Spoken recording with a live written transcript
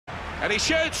And he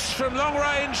shoots from long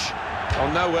range.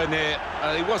 Oh, nowhere near.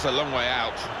 He was a long way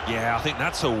out. Yeah, I think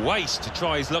that's a waste to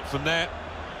try his luck from there.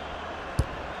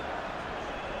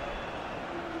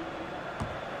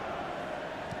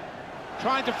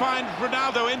 Trying to find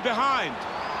Ronaldo in behind.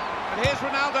 And here's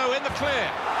Ronaldo in the clear.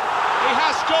 He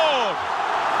has scored.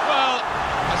 Well,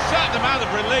 a certain amount of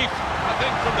relief, I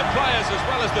think, from the players as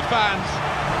well as the fans.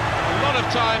 A lot of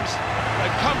times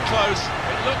they've come close.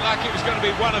 It looked like it was going to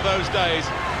be one of those days.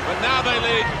 But now they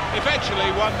lead, eventually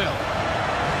 1-0.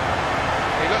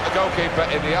 He looked the goalkeeper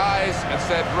in the eyes and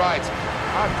said, right,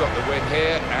 I've got the win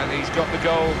here, and he's got the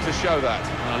goal to show that.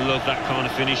 I love that kind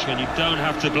of finish when you don't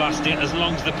have to blast it as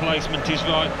long as the placement is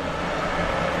right.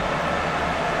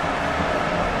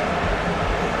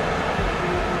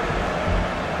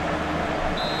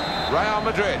 Real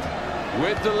Madrid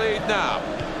with the lead now.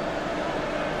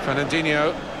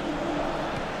 Fernandinho.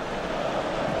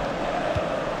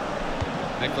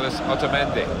 Nicolas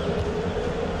Otamendi.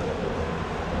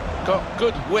 Got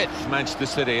good width, Manchester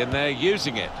City, and they're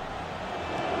using it.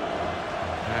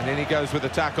 And in he goes with the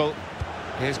tackle.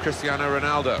 Here's Cristiano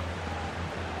Ronaldo.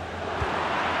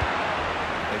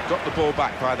 They've got the ball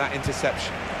back by that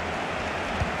interception.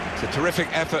 It's a terrific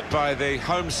effort by the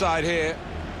home side here.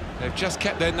 They've just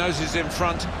kept their noses in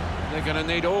front. They're going to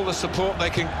need all the support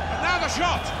they can. Now the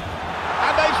shot!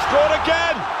 And they've scored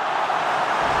again!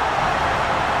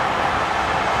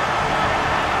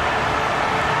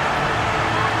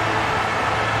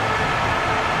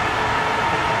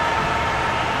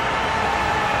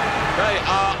 They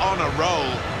are on a roll.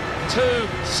 Two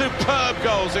superb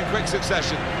goals in quick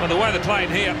succession. Well, the way they're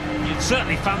playing here, you'd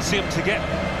certainly fancy them to get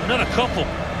another couple.